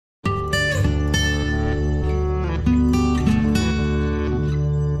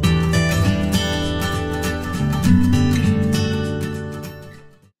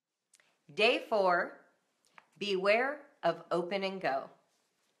Day 4, beware of open and go.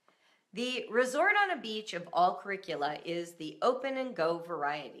 The resort on a beach of all curricula is the open and go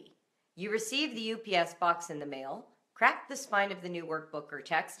variety. You receive the UPS box in the mail, crack the spine of the new workbook or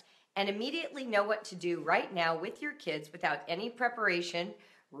text, and immediately know what to do right now with your kids without any preparation,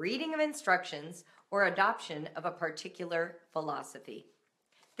 reading of instructions, or adoption of a particular philosophy.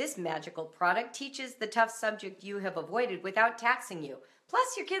 This magical product teaches the tough subject you have avoided without taxing you.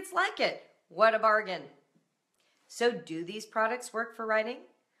 Plus, your kids like it. What a bargain. So do these products work for writing?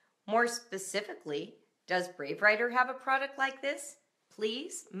 More specifically, does Brave Writer have a product like this?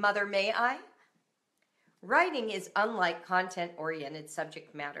 Please, Mother, may I? Writing is unlike content-oriented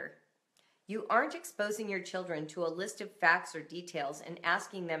subject matter. You aren't exposing your children to a list of facts or details and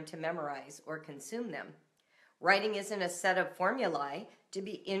asking them to memorize or consume them. Writing isn't a set of formulae to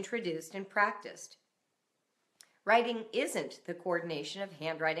be introduced and practiced. Writing isn't the coordination of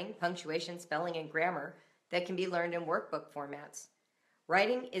handwriting, punctuation, spelling, and grammar that can be learned in workbook formats.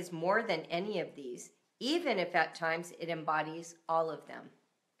 Writing is more than any of these, even if at times it embodies all of them.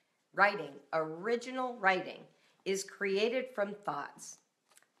 Writing, original writing, is created from thoughts.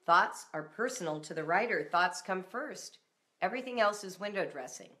 Thoughts are personal to the writer. Thoughts come first. Everything else is window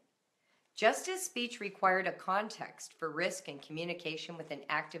dressing. Just as speech required a context for risk and communication with an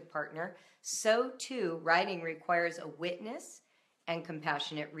active partner, so too writing requires a witness and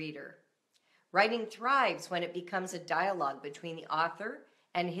compassionate reader. Writing thrives when it becomes a dialogue between the author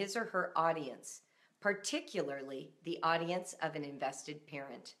and his or her audience, particularly the audience of an invested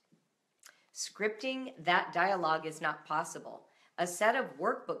parent. Scripting that dialogue is not possible. A set of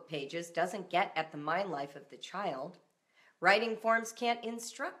workbook pages doesn't get at the mind life of the child. Writing forms can't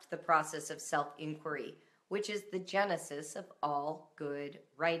instruct the process of self-inquiry, which is the genesis of all good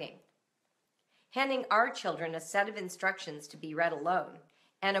writing. Handing our children a set of instructions to be read alone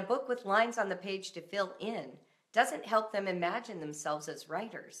and a book with lines on the page to fill in doesn't help them imagine themselves as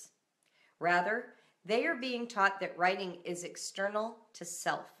writers. Rather, they are being taught that writing is external to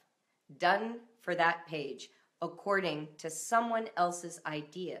self, done for that page, according to someone else's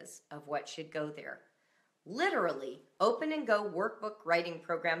ideas of what should go there. Literally, open and go workbook writing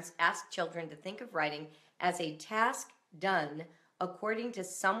programs ask children to think of writing as a task done according to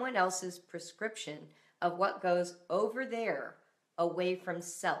someone else's prescription of what goes over there, away from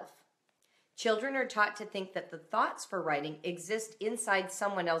self. Children are taught to think that the thoughts for writing exist inside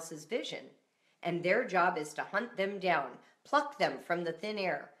someone else's vision, and their job is to hunt them down, pluck them from the thin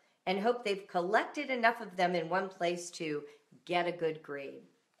air, and hope they've collected enough of them in one place to get a good grade.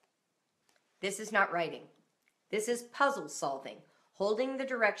 This is not writing. This is puzzle solving, holding the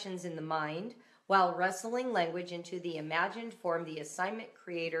directions in the mind while wrestling language into the imagined form the assignment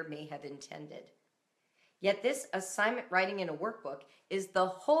creator may have intended. Yet this assignment writing in a workbook is the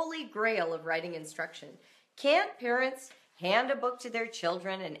holy grail of writing instruction. Can't parents hand a book to their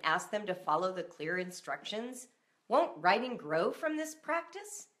children and ask them to follow the clear instructions? Won't writing grow from this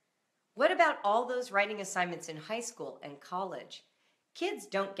practice? What about all those writing assignments in high school and college? Kids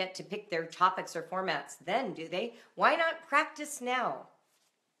don't get to pick their topics or formats then, do they? Why not practice now?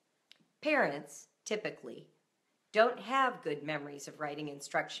 Parents, typically, don't have good memories of writing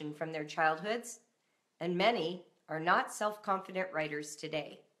instruction from their childhoods, and many are not self-confident writers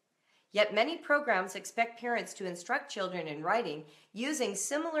today. Yet many programs expect parents to instruct children in writing using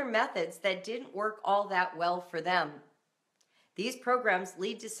similar methods that didn't work all that well for them. These programs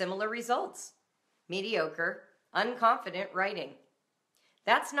lead to similar results: mediocre, unconfident writing.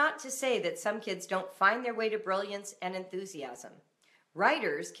 That's not to say that some kids don't find their way to brilliance and enthusiasm.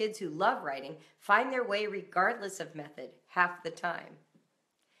 Writers, kids who love writing, find their way regardless of method half the time.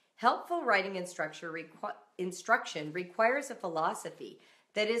 Helpful writing instruction requires a philosophy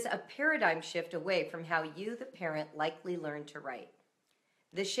that is a paradigm shift away from how you, the parent, likely learn to write.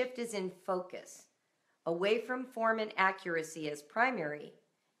 The shift is in focus, away from form and accuracy as primary,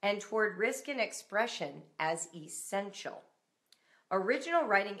 and toward risk and expression as essential. Original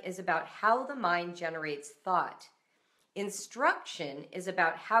writing is about how the mind generates thought. Instruction is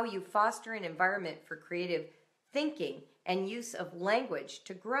about how you foster an environment for creative thinking and use of language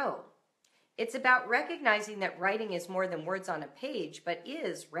to grow. It's about recognizing that writing is more than words on a page, but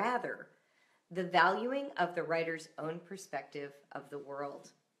is, rather, the valuing of the writer's own perspective of the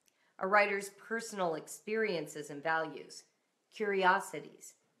world, a writer's personal experiences and values,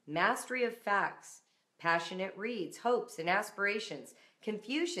 curiosities, mastery of facts, passionate reads, hopes and aspirations,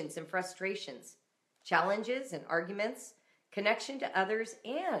 confusions and frustrations, challenges and arguments, connection to others,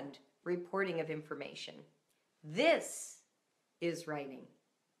 and reporting of information. This is writing.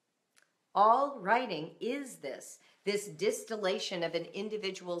 All writing is this distillation of an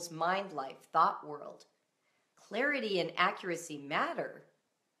individual's mind life, thought world. Clarity and accuracy matter,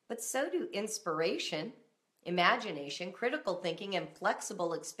 but so do inspiration, imagination, critical thinking, and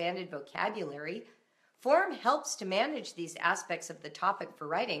flexible, expanded vocabulary. Form helps to manage these aspects of the topic for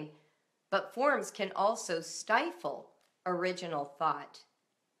writing, but forms can also stifle original thought.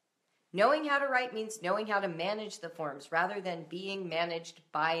 Knowing how to write means knowing how to manage the forms rather than being managed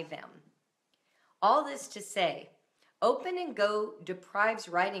by them. All this to say, open and go deprives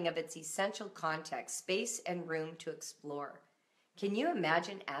writing of its essential context, space, and room to explore. Can you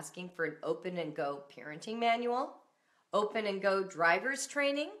imagine asking for an open and go parenting manual? Open and go driver's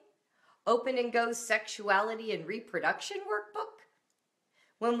training? Open and go sexuality and reproduction workbook?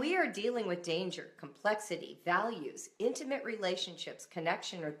 When we are dealing with danger, complexity, values, intimate relationships,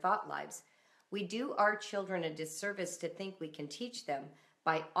 connection, or thought lives, we do our children a disservice to think we can teach them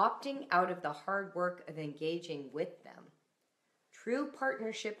by opting out of the hard work of engaging with them. True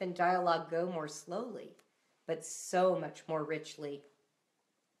partnership and dialogue go more slowly, but so much more richly.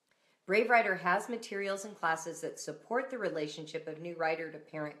 Brave Writer has materials and classes that support the relationship of new writer to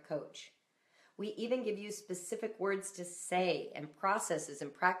parent coach. We even give you specific words to say and processes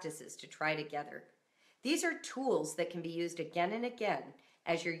and practices to try together. These are tools that can be used again and again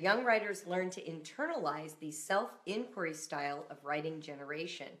as your young writers learn to internalize the self-inquiry style of writing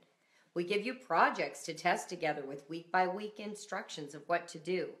generation. We give you projects to test together with week-by-week instructions of what to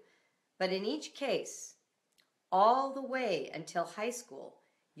do. But in each case, all the way until high school,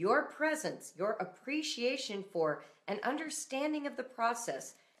 your presence, your appreciation for and understanding of the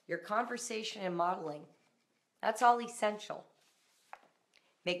process, your conversation and modeling, that's all essential.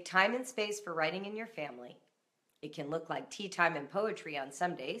 Make time and space for writing in your family. It can look like tea time and poetry on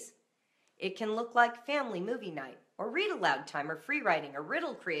some days. It can look like family movie night, or read aloud time, or free writing, or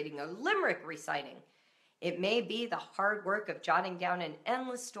riddle creating, or limerick reciting. It may be the hard work of jotting down an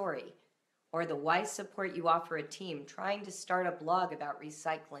endless story, or the wise support you offer a team trying to start a blog about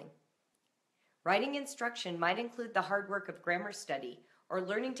recycling. Writing instruction might include the hard work of grammar study, or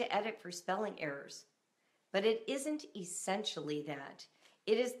learning to edit for spelling errors. But it isn't essentially that.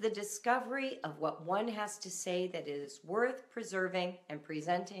 It is the discovery of what one has to say that is worth preserving and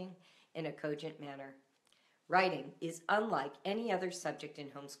presenting in a cogent manner. Writing is unlike any other subject in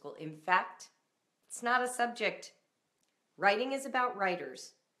homeschool. In fact, it's not a subject. Writing is about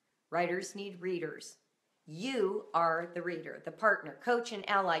writers. Writers need readers. You are the reader, the partner, coach, and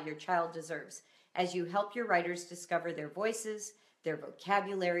ally your child deserves as you help your writers discover their voices, their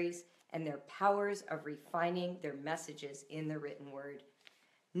vocabularies, and their powers of refining their messages in the written word.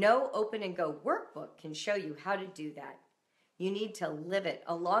 No open and go workbook can show you how to do that. You need to live it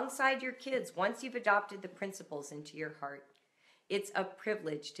alongside your kids once you've adopted the principles into your heart. It's a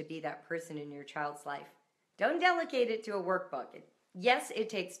privilege to be that person in your child's life. Don't delegate it to a workbook. Yes, it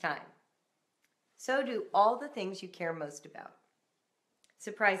takes time. So do all the things you care most about.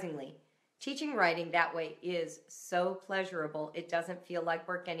 Surprisingly, teaching writing that way is so pleasurable, it doesn't feel like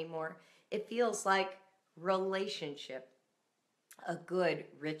work anymore. It feels like relationship, a good,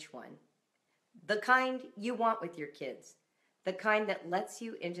 rich one. The kind you want with your kids, the kind that lets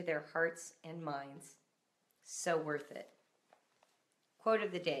you into their hearts and minds. So worth it. Quote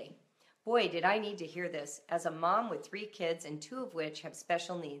of the day. Boy, did I need to hear this. As a mom with 3 kids and 2 of which have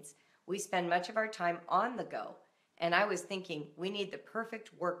special needs, we spend much of our time on the go. And I was thinking, we need the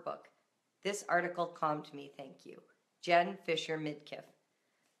perfect workbook. This article calmed me, thank you. Jen Fisher Midkiff.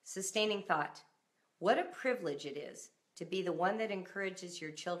 Sustaining thought. What a privilege it is to be the one that encourages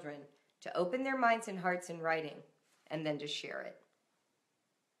your children to open their minds and hearts in writing and then to share it.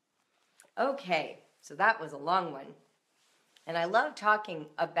 Okay, so that was a long one. And I love talking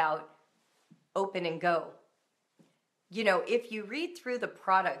about open and go. You know, if you read through the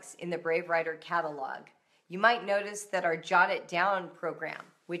products in the Brave Writer catalog, you might notice that our Jot It Down program,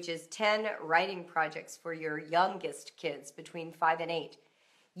 which is 10 writing projects for your youngest kids between 5 and 8,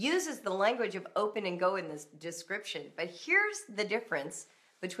 uses the language of open and go in this description. But here's the difference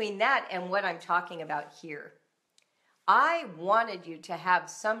between that and what I'm talking about here. I wanted you to have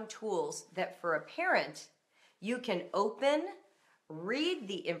some tools that for a parent, you can open, read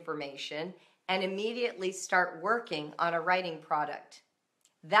the information, and immediately start working on a writing product.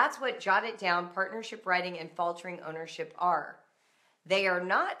 That's what Jot It Down, partnership writing, and faltering ownership are. They are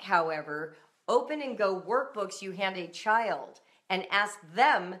not, however, open and go workbooks you hand a child and ask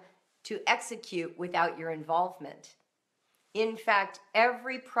them to execute without your involvement. In fact,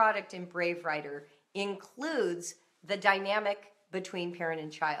 every product in Brave Writer includes the dynamic between parent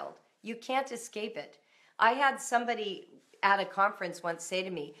and child. You can't escape it. I had somebody at a conference once say to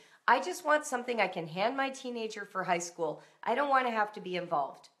me, I just want something I can hand my teenager for high school. I don't want to have to be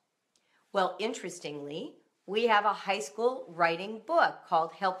involved. Well, interestingly, we have a high school writing book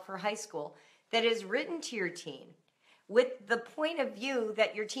called Help for High School that is written to your teen with the point of view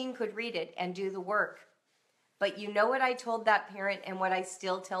that your teen could read it and do the work. But you know what I told that parent and what I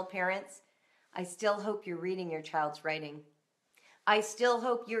still tell parents? I still hope you're reading your child's writing. I still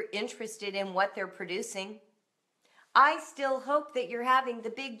hope you're interested in what they're producing. I still hope that you're having the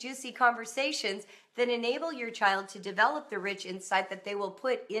big juicy conversations that enable your child to develop the rich insight that they will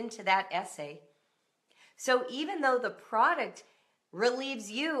put into that essay. So even though the product relieves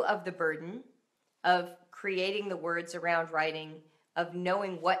you of the burden of creating the words around writing, of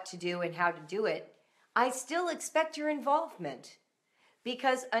knowing what to do and how to do it, I still expect your involvement.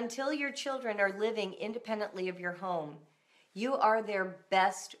 Because until your children are living independently of your home, you are their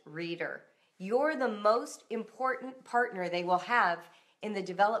best reader. You're the most important partner they will have in the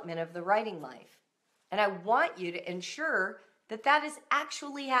development of the writing life. And I want you to ensure that that is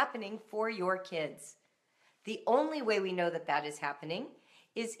actually happening for your kids. The only way we know that that is happening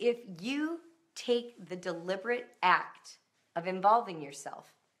is if you take the deliberate act of involving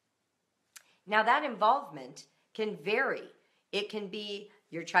yourself. Now, that involvement can vary. It can be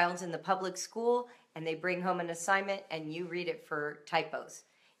your child's in the public school and they bring home an assignment and you read it for typos.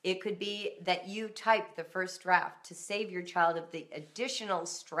 It could be that you type the first draft to save your child of the additional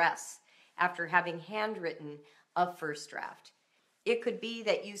stress after having handwritten a first draft. It could be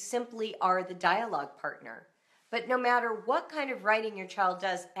that you simply are the dialogue partner. But no matter what kind of writing your child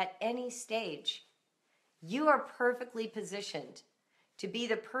does at any stage, you are perfectly positioned to be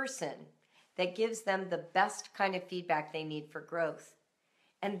the person that gives them the best kind of feedback they need for growth.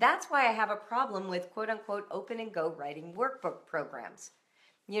 And that's why I have a problem with quote-unquote open and go writing workbook programs.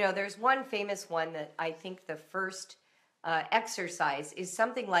 You know, there's one famous one that I think the first exercise is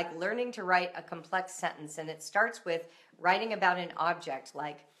something like learning to write a complex sentence, and it starts with writing about an object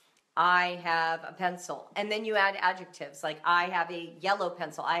like, I have a pencil, and then you add adjectives like I have a yellow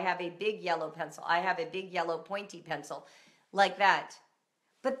pencil, I have a big yellow pencil, I have a big yellow pointy pencil, like that.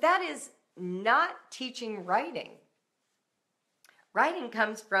 But that is not teaching writing. Writing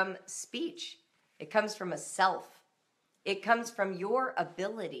comes from speech. It comes from a self. It comes from your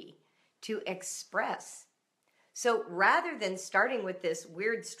ability to express. So rather than starting with this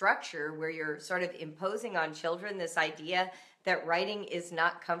weird structure where you're sort of imposing on children this idea that writing is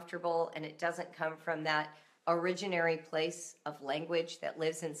not comfortable and it doesn't come from that originary place of language that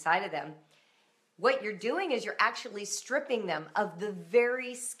lives inside of them, what you're doing is you're actually stripping them of the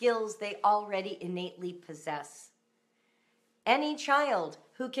very skills they already innately possess. Any child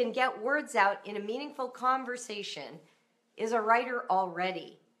who can get words out in a meaningful conversation is a writer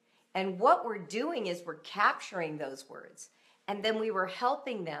already. And what we're doing is we're capturing those words, and then we were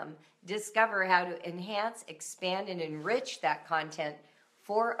helping them discover how to enhance, expand, and enrich that content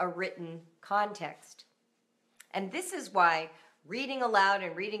for a written context. And this is why reading aloud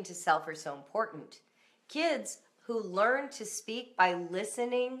and reading to self are so important. Kids who learn to speak by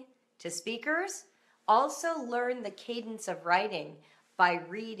listening to speakers also learn the cadence of writing by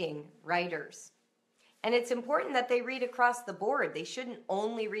reading writers. And it's important that they read across the board. They shouldn't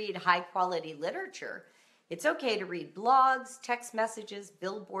only read high-quality literature. It's okay to read blogs, text messages,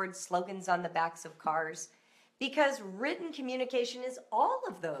 billboards, slogans on the backs of cars, because written communication is all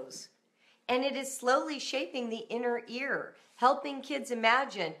of those. And it is slowly shaping the inner ear, helping kids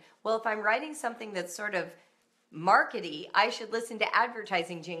imagine, well, if I'm writing something that's sort of markety, I should listen to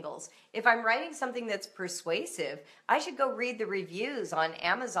advertising jingles. If I'm writing something that's persuasive, I should go read the reviews on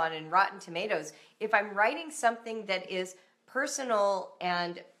Amazon and Rotten Tomatoes. If I'm writing something that is personal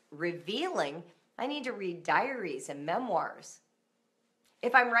and revealing, I need to read diaries and memoirs.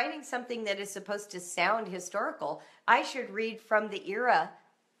 If I'm writing something that is supposed to sound historical, I should read from the era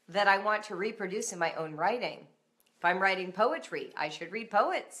that I want to reproduce in my own writing. If I'm writing poetry, I should read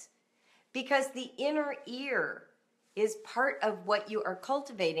poets. Because the inner ear is part of what you are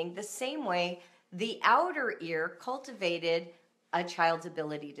cultivating the same way the outer ear cultivated a child's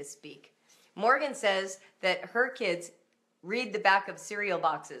ability to speak. Morgan says that her kids read the back of cereal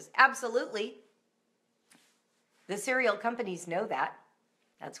boxes. Absolutely. The cereal companies know that.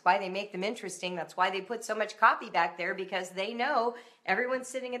 That's why they make them interesting. That's why they put so much copy back there, because they know everyone's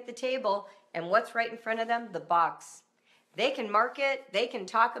sitting at the table and what's right in front of them? The box. They can market, they can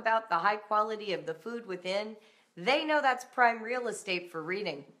talk about the high quality of the food within. They know that's prime real estate for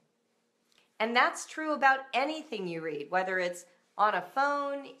reading. And that's true about anything you read, whether it's on a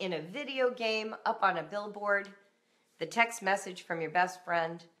phone, in a video game, up on a billboard, the text message from your best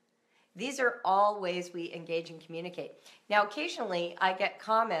friend. These are all ways we engage and communicate. Now, occasionally I get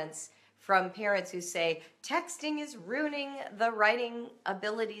comments from parents who say, texting is ruining the writing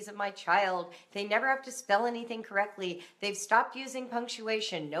abilities of my child. They never have to spell anything correctly. They've stopped using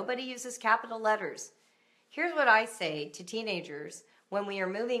punctuation. Nobody uses capital letters. Here's what I say to teenagers when we are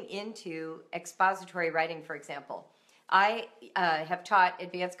moving into expository writing, for example. I have taught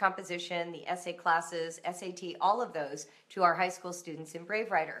advanced composition, the essay classes, SAT, all of those to our high school students in Brave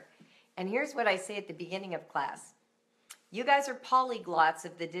Writer. And here's what I say at the beginning of class. You guys are polyglots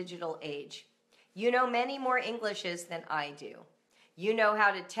of the digital age. You know many more Englishes than I do. You know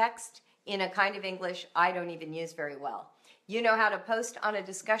how to text in a kind of English I don't even use very well. You know how to post on a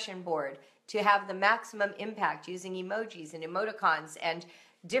discussion board to have the maximum impact using emojis and emoticons and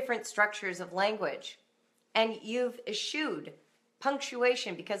different structures of language. And you've eschewed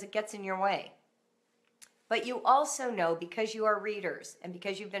punctuation because it gets in your way. But you also know, because you are readers and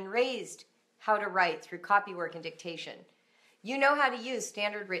because you've been raised how to write through copywork and dictation, you know how to use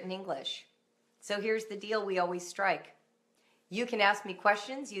standard written English. So here's the deal we always strike. You can ask me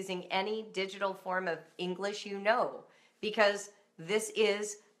questions using any digital form of English you know, because this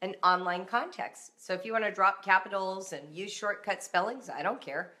is an online context. So if you want to drop capitals and use shortcut spellings, I don't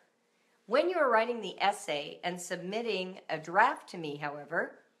care. When you are writing the essay and submitting a draft to me,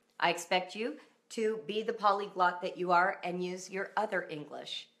 however, I expect you to be the polyglot that you are and use your other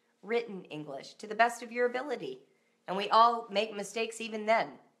English, written English, to the best of your ability. And we all make mistakes even then.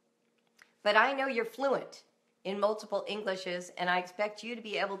 But I know you're fluent in multiple Englishes, and I expect you to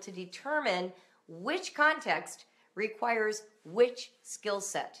be able to determine which context requires which skill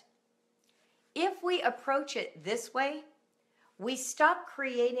set. If we approach it this way, we stop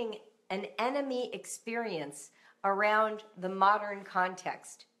creating an enemy experience around the modern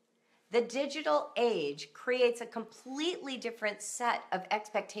context. The digital age creates a completely different set of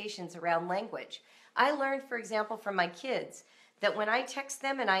expectations around language. I learned, for example, from my kids that when I text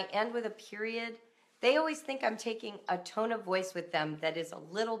them and I end with a period, they always think I'm taking a tone of voice with them that is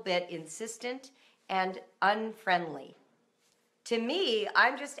a little bit insistent and unfriendly. To me,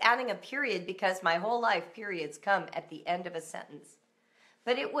 I'm just adding a period because my whole life periods come at the end of a sentence.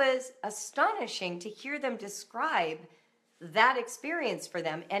 But it was astonishing to hear them describe that experience for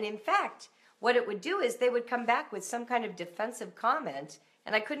them. And in fact, what it would do is they would come back with some kind of defensive comment,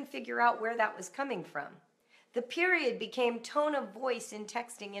 and I couldn't figure out where that was coming from. The period became tone of voice in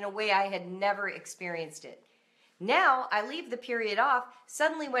texting in a way I had never experienced it. Now I leave the period off.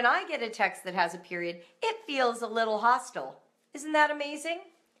 Suddenly when I get a text that has a period, it feels a little hostile. Isn't that amazing?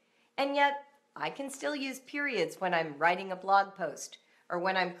 And yet I can still use periods when I'm writing a blog post or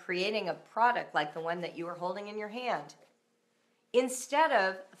when I'm creating a product like the one that you are holding in your hand. Instead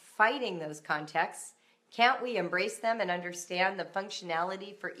of fighting those contexts, can't we embrace them and understand the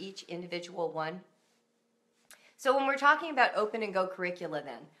functionality for each individual one? So when we're talking about open and go curricula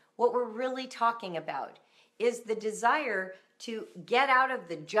then, what we're really talking about is the desire to get out of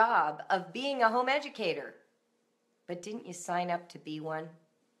the job of being a home educator. But didn't you sign up to be one?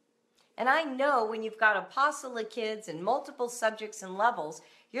 And I know when you've got a parcel of kids and multiple subjects and levels,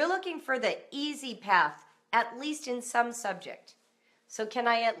 you're looking for the easy path, at least in some subject. So can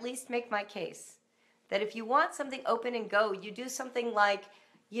I at least make my case that if you want something open and go, you do something like,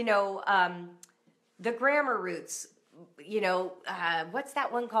 the grammar roots, what's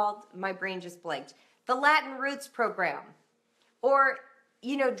that one called? My brain just blanked. The Latin Roots program, or,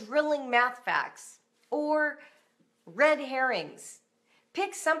 drilling math facts, or red herrings.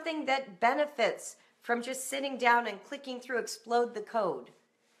 Pick something that benefits from just sitting down and clicking through Explode the Code.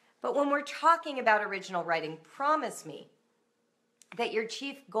 But when we're talking about original writing, promise me that your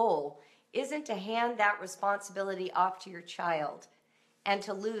chief goal isn't to hand that responsibility off to your child and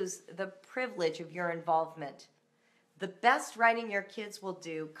to lose the privilege of your involvement. The best writing your kids will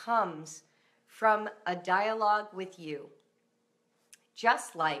do comes from a dialogue with you.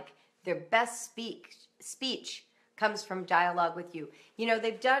 Just like their best speech comes from dialogue with you.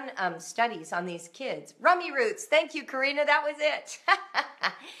 They've done studies on these kids. Rummy Roots, thank you, Karina, that was it.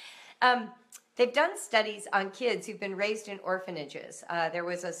 They've done studies on kids who've been raised in orphanages. There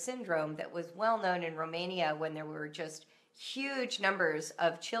was a syndrome that was well known in Romania when there were just huge numbers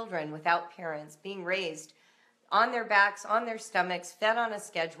of children without parents being raised on their backs, on their stomachs, fed on a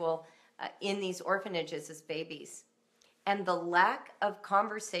schedule in these orphanages as babies. And the lack of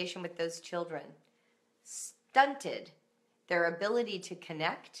conversation with those children stunted their ability to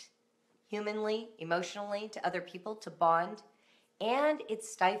connect humanly, emotionally to other people, to bond, and it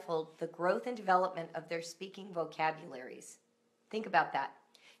stifled the growth and development of their speaking vocabularies. Think about that.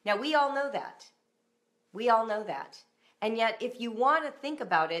 Now, we all know that. We all know that. And yet, if you want to think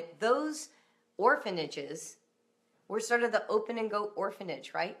about it, those orphanages were sort of the open and go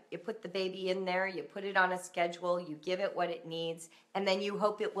orphanage, right? You put the baby in there, you put it on a schedule, you give it what it needs, and then you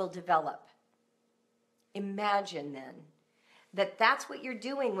hope it will develop. Imagine then that that's what you're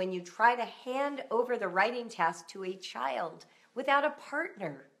doing when you try to hand over the writing task to a child without a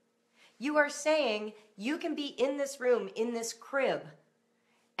partner. You are saying you can be in this room, in this crib,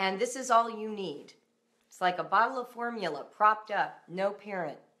 and this is all you need. It's like a bottle of formula propped up, no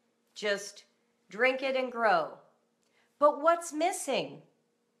parent. Just drink it and grow. But what's missing?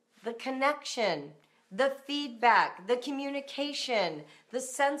 The connection, the feedback, the communication, the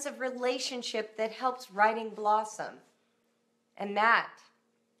sense of relationship that helps writing blossom. And that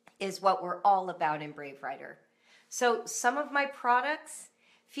is what we're all about in Brave Writer. So some of my products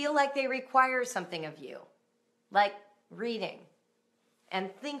feel like they require something of you, like reading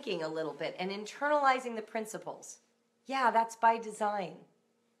and thinking a little bit and internalizing the principles. Yeah, that's by design.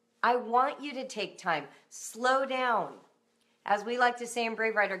 I want you to take time, slow down. As we like to say in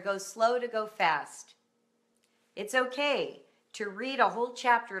Brave Writer, go slow to go fast. It's okay to read a whole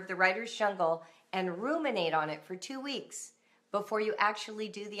chapter of The Writer's Jungle and ruminate on it for 2 weeks before you actually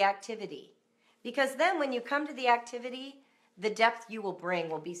do the activity. Because then when you come to the activity, the depth you will bring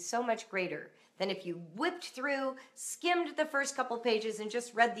will be so much greater than if you whipped through, skimmed the first couple pages and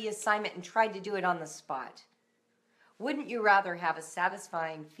just read the assignment and tried to do it on the spot. Wouldn't you rather have a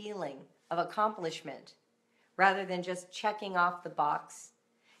satisfying feeling of accomplishment rather than just checking off the box?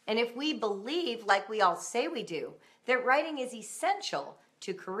 And if we believe, like we all say we do, that writing is essential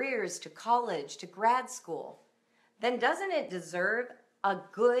to careers, to college, to grad school, then doesn't it deserve a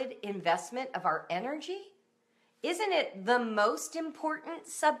good investment of our energy? Isn't it the most important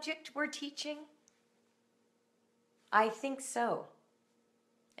subject we're teaching? I think so.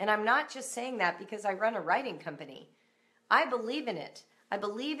 And I'm not just saying that because I run a writing company. I believe in it. I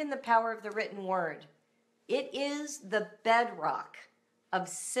believe in the power of the written word. It is the bedrock of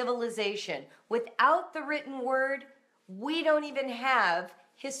civilization. Without the written word, we don't even have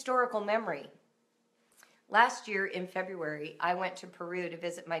historical memory. Last year in February, I went to Peru to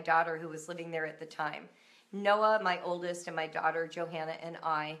visit my daughter who was living there at the time. Noah, my oldest, and my daughter Johanna and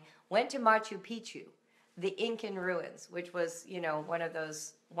I went to Machu Picchu, the Incan ruins, which was, one of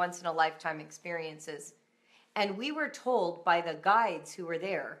those once-in-a-lifetime experiences. And we were told by the guides who were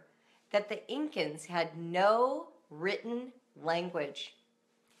there that the Incans had no written language.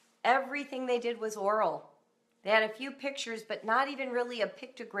 Everything they did was oral. They had a few pictures, but not even really a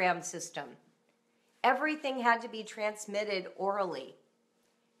pictogram system. Everything had to be transmitted orally.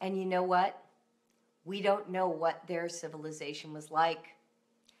 And you know what? We don't know what their civilization was like.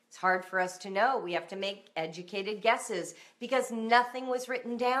 It's hard for us to know. We have to make educated guesses because nothing was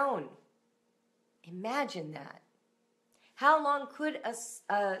written down. Imagine that. How long could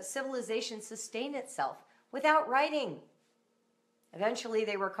a civilization sustain itself without writing? Eventually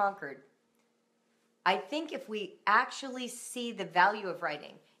they were conquered. I think if we actually see the value of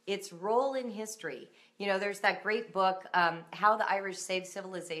writing, its role in history, there's that great book, How the Irish Saved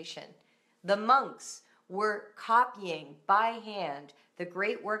Civilization. The monks were copying by hand the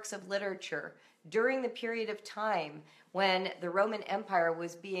great works of literature during the period of time when the Roman Empire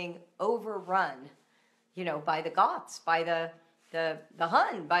was being overrun, by the Goths, by the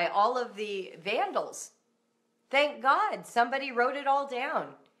Hun, by all of the Vandals. Thank God somebody wrote it all down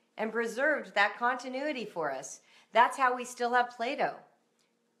and preserved that continuity for us. That's how we still have Plato.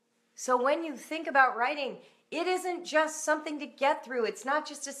 So when you think about writing, it isn't just something to get through. It's not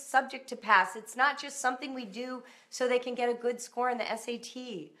just a subject to pass. It's not just something we do so they can get a good score in the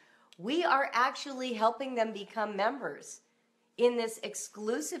SAT. We are actually helping them become members in this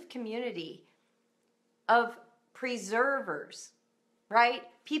exclusive community of preservers, right?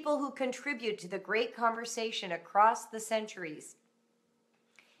 People who contribute to the great conversation across the centuries.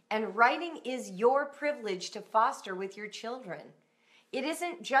 And writing is your privilege to foster with your children. It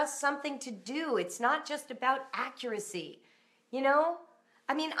isn't just something to do. It's not just about accuracy.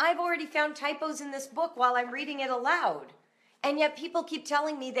 I've already found typos in this book while I'm reading it aloud. And yet people keep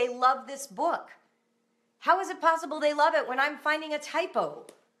telling me they love this book. How is it possible they love it when I'm finding a typo?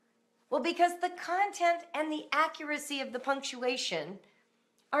 Well, because the content and the accuracy of the punctuation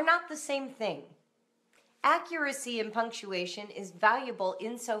are not the same thing. Accuracy in punctuation is valuable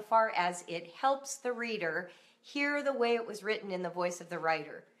insofar as it helps the reader hear the way it was written in the voice of the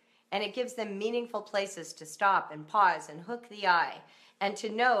writer. And it gives them meaningful places to stop and pause and hook the eye and to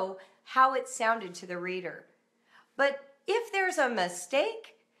know how it sounded to the reader. But if there's a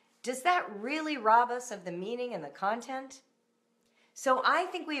mistake, does that really rob us of the meaning and the content? So I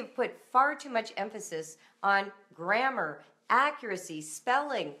think we have put far too much emphasis on grammar, accuracy,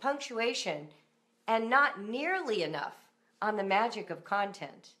 spelling, punctuation, and not nearly enough on the magic of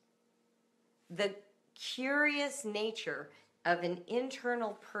content. The curious nature of an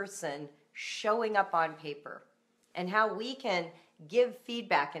internal person showing up on paper, and how we can give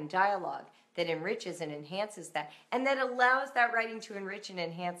feedback and dialogue that enriches and enhances that, and that allows that writing to enrich and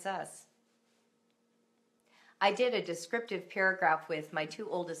enhance us. I did a descriptive paragraph with my two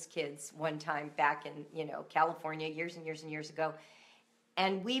oldest kids one time back in, California years and years and years ago,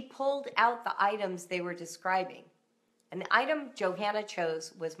 and we pulled out the items they were describing. And the item Johanna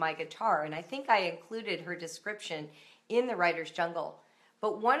chose was my guitar, and I think I included her description in the Writer's Jungle.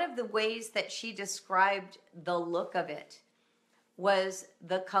 But one of the ways that she described the look of it was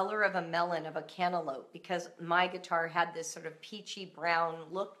the color of a melon, of a cantaloupe, because my guitar had this sort of peachy brown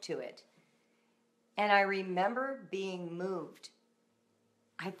look to it. And I remember being moved.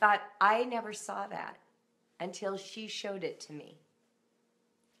 I thought, I never saw that until she showed it to me.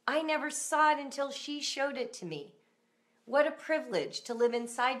 I never saw it until she showed it to me. What a privilege to live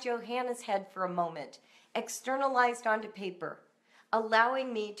inside Johanna's head for a moment, externalized onto paper,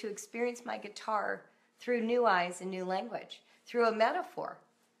 allowing me to experience my guitar through new eyes and new language, through a metaphor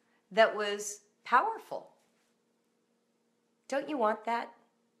that was powerful. Don't you want that?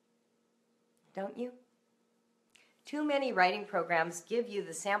 Don't you? Too many writing programs give you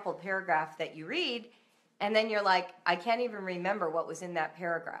the sample paragraph that you read, and then you're like, I can't even remember what was in that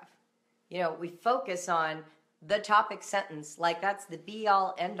paragraph. We focus on the topic sentence, like that's the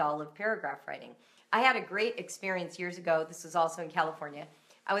be-all, end-all of paragraph writing. I had a great experience years ago. This was also in California.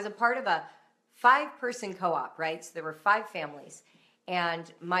 I was a part of a 5-person co-op, right? So there were 5 families.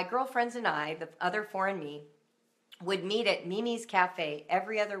 And my girlfriends and I, the other 4 and me, would meet at Mimi's Cafe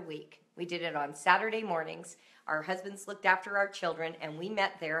every other week. We did it on Saturday mornings. Our husbands looked after our children, and we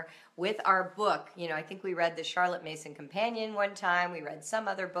met there with our book. I think we read the Charlotte Mason Companion one time. We read some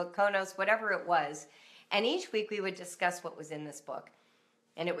other book, Konos, whatever it was. And each week we would discuss what was in this book.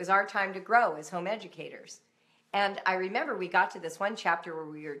 And it was our time to grow as home educators. And I remember we got to this one chapter where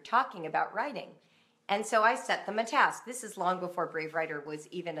we were talking about writing. And so I set them a task. This is long before Brave Writer was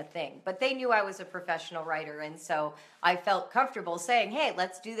even a thing. But they knew I was a professional writer, and so I felt comfortable saying, hey,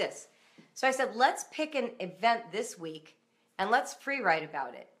 let's do this. So I said, let's pick an event this week, and let's free write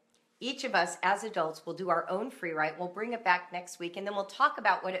about it. Each of us as adults will do our own free write. We'll bring it back next week, and then we'll talk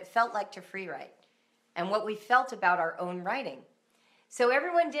about what it felt like to free write and what we felt about our own writing. So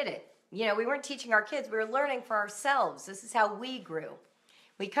everyone did it. We weren't teaching our kids. We were learning for ourselves. This is how we grew.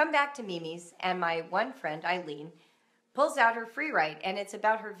 We come back to Mimi's, and my one friend, Eileen, pulls out her free write, and it's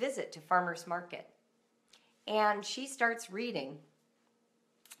about her visit to Farmer's Market. And she starts reading,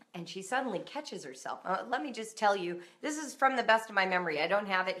 and she suddenly catches herself. Let me just tell you, this is from the best of my memory. I don't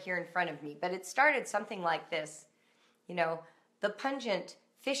have it here in front of me, but it started something like this. The pungent,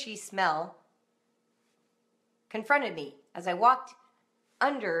 fishy smell confronted me as I walked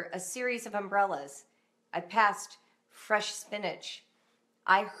under a series of umbrellas. I passed fresh spinach.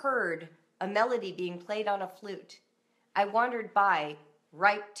 I heard a melody being played on a flute. I wandered by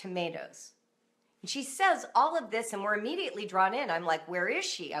ripe tomatoes. And she says all of this, and we're immediately drawn in. I'm like, where is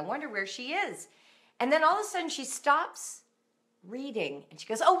she? I wonder where she is. And then all of a sudden she stops reading, and she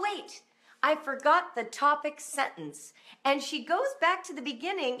goes, oh, wait, I forgot the topic sentence. And she goes back to the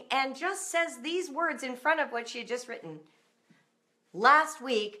beginning and just says these words in front of what she had just written. Last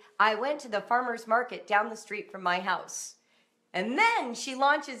week, I went to the farmer's market down the street from my house. And then she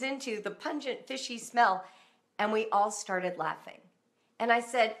launches into the pungent, fishy smell, and we all started laughing. And I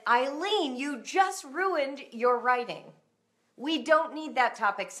said, Eileen, you just ruined your writing. We don't need that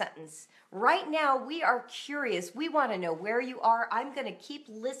topic sentence. Right now, we are curious. We want to know where you are. I'm going to keep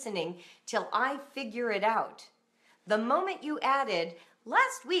listening till I figure it out. The moment you added,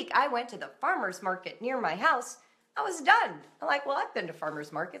 last week I went to the farmer's market near my house, I was done. I'm like, well, I've been to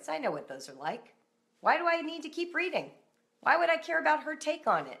farmer's markets. I know what those are like. Why do I need to keep reading? Why would I care about her take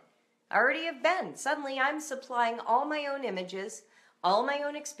on it? I already have been. Suddenly I'm supplying all my own images, all my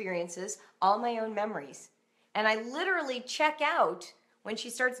own experiences, all my own memories. And I literally check out when she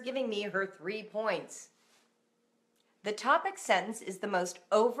starts giving me her 3 points. The topic sentence is the most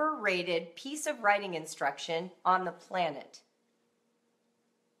overrated piece of writing instruction on the planet.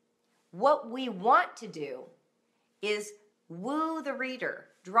 What we want to do is woo the reader,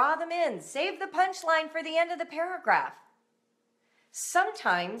 draw them in, save the punchline for the end of the paragraph.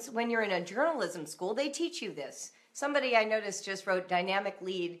 Sometimes when you're in a journalism school, they teach you this. Somebody I noticed just wrote, dynamic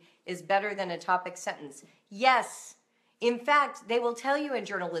lead is better than a topic sentence. Yes. In fact, they will tell you in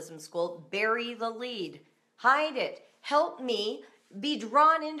journalism school, bury the lead, hide it, help me be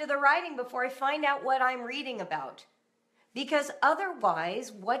drawn into the writing before I find out what I'm reading about. Because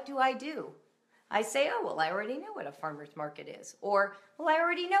otherwise, what do? I say, oh, well, I already know what a farmer's market is. Or, well, I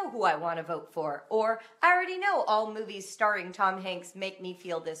already know who I want to vote for. Or, I already know all movies starring Tom Hanks make me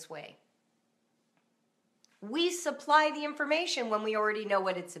feel this way. We supply the information when we already know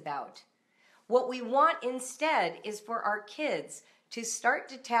what it's about. What we want instead is for our kids to start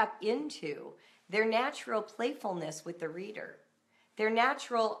to tap into their natural playfulness with the reader. Their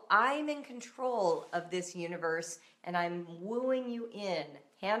natural, I'm in control of this universe and I'm wooing you in,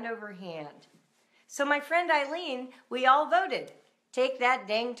 hand over hand. So my friend Eileen, we all voted. Take that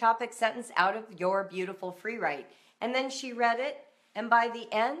dang topic sentence out of your beautiful free write. And then she read it, and by the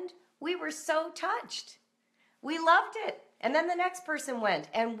end, we were so touched. We loved it. And then the next person went,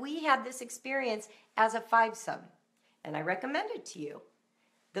 and we had this experience as a 5-some. And I recommend it to you.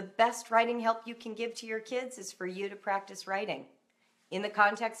 The best writing help you can give to your kids is for you to practice writing in the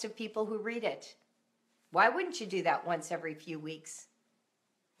context of people who read it. Why wouldn't you do that once every few weeks?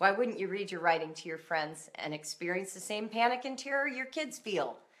 Why wouldn't you read your writing to your friends and experience the same panic and terror your kids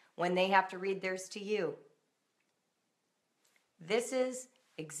feel when they have to read theirs to you? This is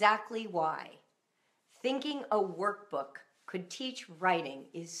exactly why thinking a workbook could teach writing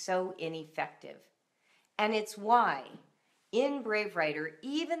is so ineffective. And it's why in Brave Writer,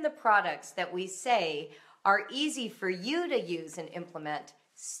 even the products that we say are easy for you to use and implement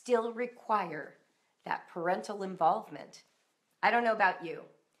still require that parental involvement. I don't know about you,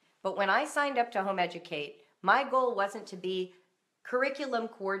 but when I signed up to Home Educate, my goal wasn't to be curriculum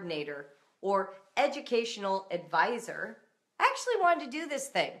coordinator or educational advisor. I actually wanted to do this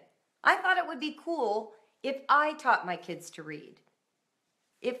thing. I thought it would be cool if I taught my kids to read,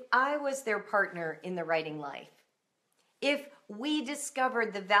 if I was their partner in the writing life, if we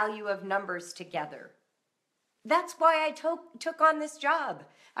discovered the value of numbers together. That's why I took on this job.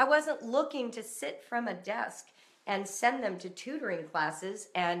 I wasn't looking to sit from a desk and send them to tutoring classes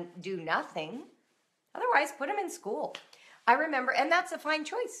and do nothing. Otherwise, put them in school. I remember, and that's a fine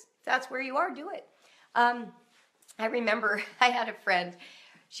choice. If that's where you are, do it. I remember I had a friend.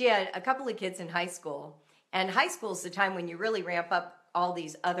 She had a couple of kids in high school. And high school is the time when you really ramp up all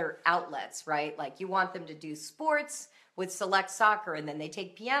these other outlets, right? Like you want them to do sports with select soccer, and then they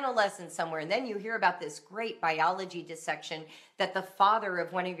take piano lessons somewhere, and then you hear about this great biology dissection that the father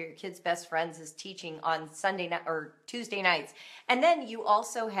of one of your kids' best friends is teaching on Sunday night or Tuesday nights. And then you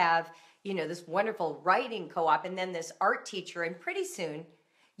also have, this wonderful writing co-op, and then this art teacher, and pretty soon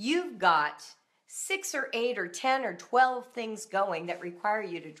you've got 6 or 8 or 10 or 12 things going that require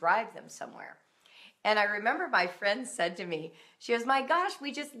you to drive them somewhere. And I remember my friend said to me, she goes, my gosh,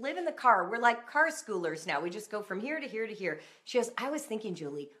 we just live in the car. We're like car schoolers now. We just go from here to here to here. She goes, I was thinking,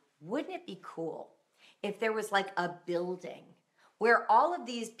 Julie, wouldn't it be cool if there was like a building where all of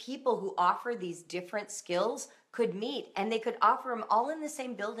these people who offer these different skills could meet and they could offer them all in the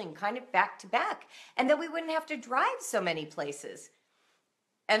same building, kind of back to back, and then we wouldn't have to drive so many places.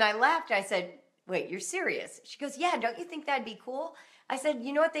 And I laughed. I said, wait, you're serious? She goes, yeah, don't you think that'd be cool? I said,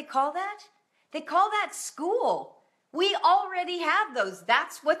 you know what they call that? They call that school. We already have those.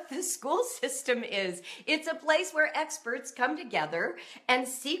 That's what the school system is. It's a place where experts come together and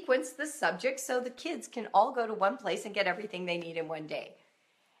sequence the subject so the kids can all go to one place and get everything they need in one day.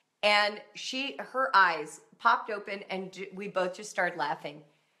 And her eyes popped open and we both just started laughing.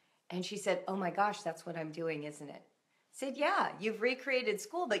 And she said, oh my gosh, that's what I'm doing, isn't it? I said, yeah, you've recreated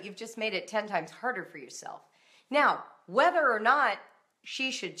school, but you've just made it 10 times harder for yourself. Now, whether or not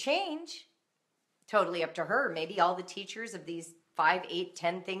she should change, totally up to her. Maybe all the teachers of these 5, 8,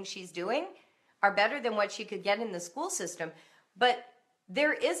 10 things she's doing are better than what she could get in the school system. But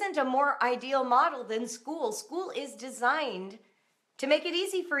there isn't a more ideal model than school. School is designed to make it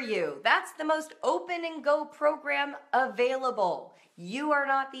easy for you. That's the most open and go program available. You are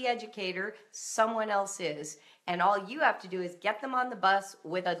not the educator, someone else is. And all you have to do is get them on the bus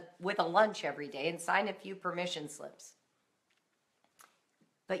with a lunch every day and sign a few permission slips.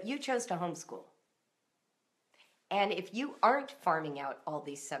 But you chose to homeschool. And if you aren't farming out all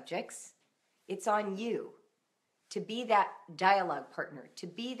these subjects, it's on you to be that dialogue partner, to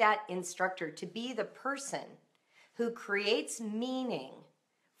be that instructor, to be the person who creates meaning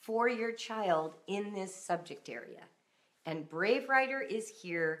for your child in this subject area. And Brave Writer is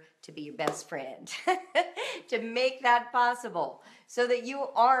here to be your best friend, to make that possible so that you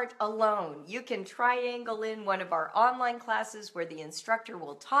aren't alone. You can triangle in one of our online classes where the instructor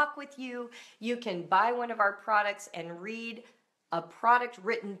will talk with you. You can buy one of our products and read a product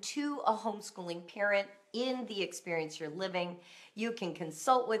written to a homeschooling parent in the experience you're living. You can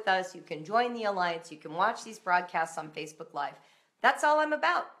consult with us. You can join the Alliance. You can watch these broadcasts on Facebook Live. That's all I'm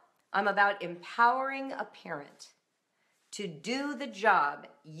about. I'm about empowering a parent to do the job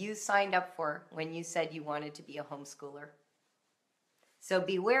you signed up for when you said you wanted to be a homeschooler. So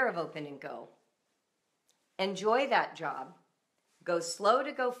beware of open and go. Enjoy that job. Go slow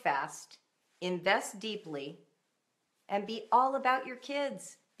to go fast. Invest deeply. And be all about your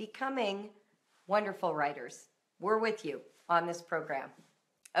kids becoming wonderful writers. We're with you on this program.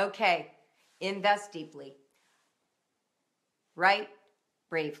 Okay, invest deeply. Write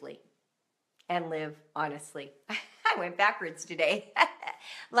bravely. And live honestly. I went backwards today.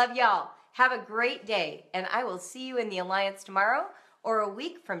 Love y'all. Have a great day. And I will see you in the Alliance tomorrow or a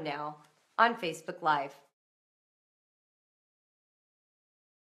week from now on Facebook Live.